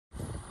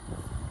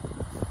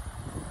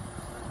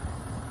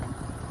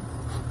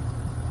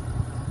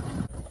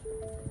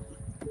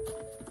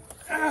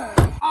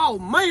Oh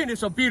man,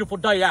 it's a beautiful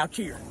day out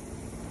here.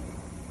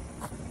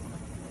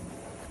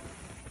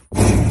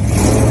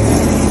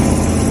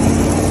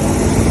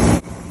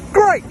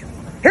 Great!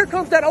 Here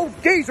comes that old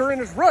geezer in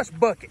his rust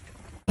bucket.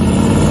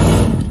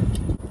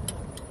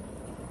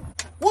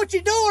 What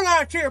you doing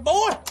out here, boy?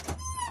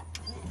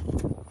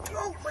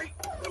 Oh,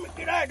 let me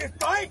get out of this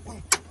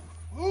thing.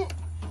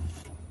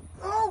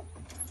 Oh,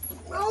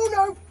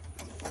 no.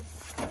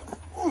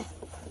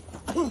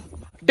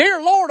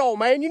 Dear Lord, old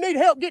man, you need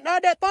help getting out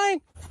of that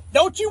thing?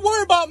 Don't you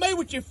worry about me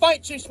with your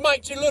fancy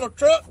smancy little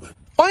truck.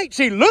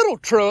 Fancy little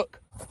truck?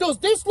 Does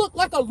this look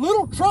like a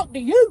little truck to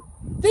you?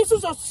 This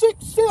is a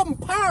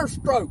 6.7 Power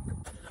Stroke.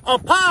 A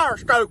Power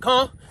Stroke,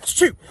 huh?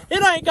 Shoot,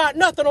 it ain't got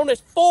nothing on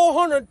this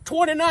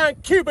 429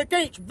 cubic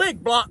inch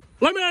big block.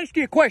 Let me ask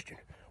you a question.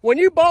 When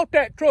you bought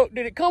that truck,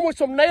 did it come with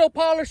some nail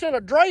polish and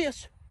a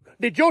dress?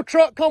 Did your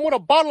truck come with a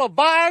bottle of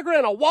Viagra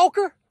and a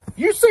walker?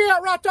 You see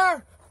that right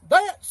there?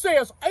 That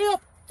says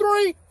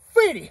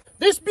F350.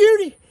 This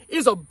beauty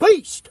is a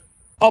beast.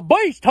 A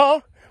beast, huh?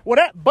 Well,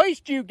 that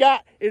beast you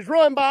got is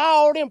run by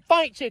all them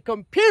fancy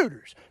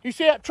computers. You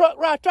see that truck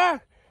right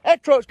there?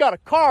 That truck's got a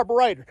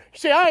carburetor.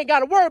 See, I ain't got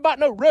to worry about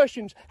no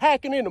Russians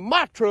hacking into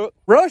my truck.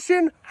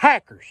 Russian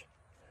hackers.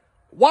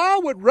 Why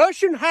would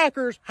Russian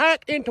hackers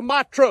hack into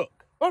my truck?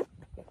 Well,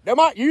 they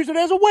might use it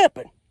as a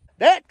weapon.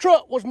 That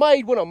truck was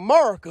made when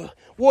America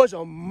was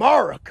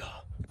America.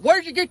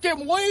 Where'd you get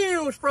them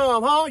wheels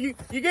from, huh? You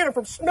get them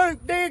from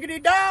Snoop Diggity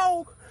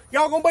Dog?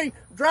 Y'all gonna be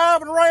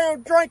driving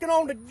around drinking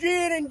on the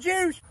gin and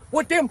juice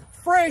with them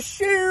fresh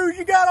shoes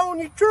you got on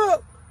your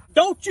truck?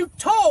 Don't you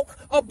talk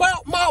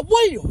about my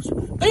wheels.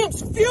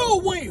 Them's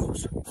fuel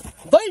wheels.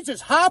 These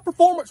is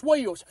high-performance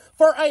wheels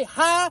for a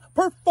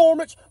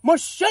high-performance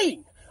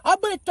machine. I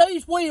bet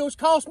these wheels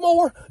cost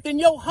more than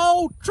your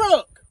whole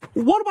truck.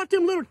 What about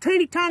them little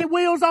teeny tiny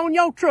wheels on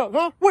your truck,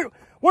 huh?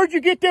 Where'd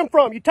you get them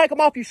from? You take them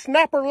off your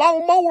Snapper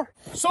lawnmower?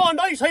 Son,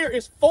 these here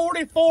is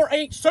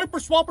 44-inch Super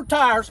Swamper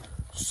tires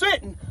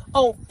sitting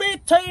on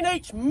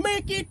 15-inch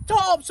Mickey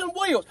Thompson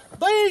wheels.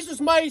 These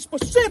is made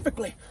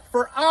specifically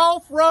for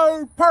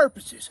off-road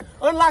purposes.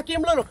 Unlike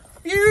them little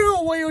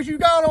fuel wheels you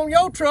got on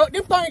your truck,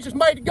 them things is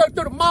made to go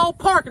through the mall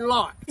parking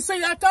lot. You see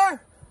that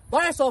there?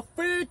 That's a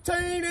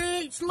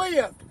 15-inch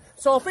lift.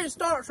 So if it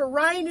starts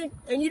raining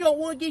and you don't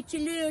want to get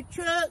your little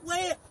truck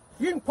wet,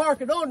 you can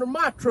park it under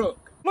my truck.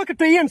 Look at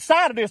the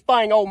inside of this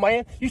thing, old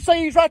man. You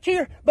see these right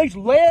here? These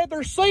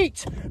leather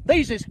seats.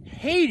 These is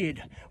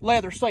heated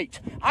leather seats.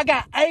 I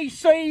got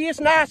AC, it's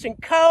nice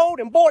and cold,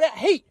 and boy, that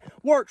heat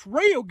works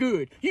real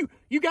good. You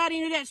got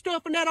any of that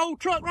stuff in that old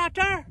truck right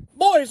there?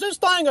 Boy, is this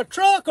thing a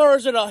truck or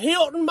is it a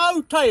Hilton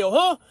motel,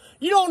 huh?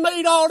 You don't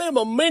need all them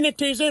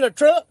amenities in a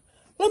truck.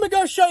 Let me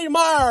go show you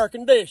my air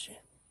conditioning.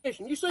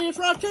 You see this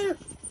right here?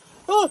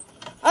 Huh?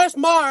 That's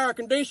my air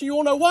conditioning. You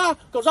wanna know why?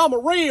 Because I'm a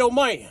real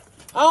man.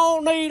 I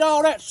don't need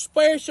all that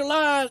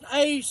specialized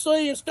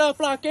AC and stuff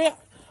like that.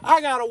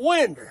 I got a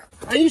window.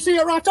 And you see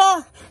it right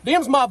there?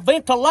 Them's my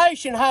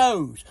ventilation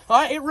hose.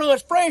 All right, it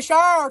runs fresh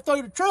air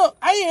through the truck,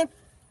 and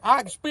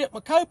I can spit my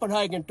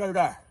Copenhagen through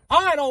there.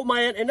 All right, old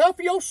man, enough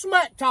of your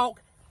smack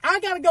talk. I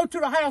got to go to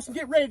the house and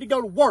get ready to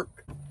go to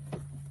work.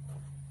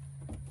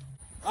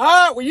 All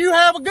right, well, you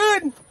have a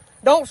good one.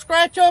 Don't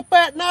scratch up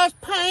that nice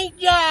paint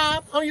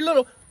job on your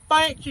little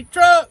fancy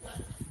truck.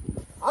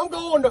 I'm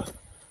going to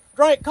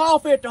drink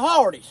coffee at the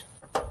Hardee's.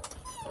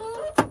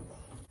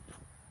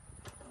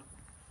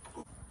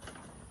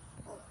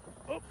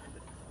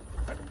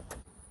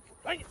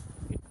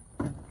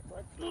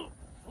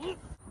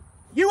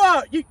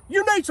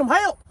 You need some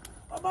help?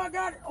 Oh, I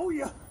got it. Oh,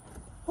 yeah.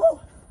 Whew.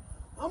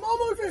 I'm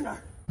almost in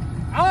there.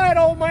 All right,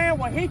 old man.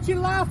 Well, hit your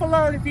life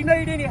alert if you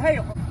need any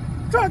help.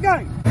 Truck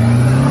gang.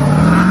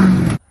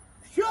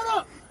 Shut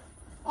up.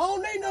 I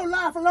don't need no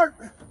life alert.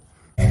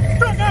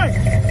 Truck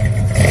gang.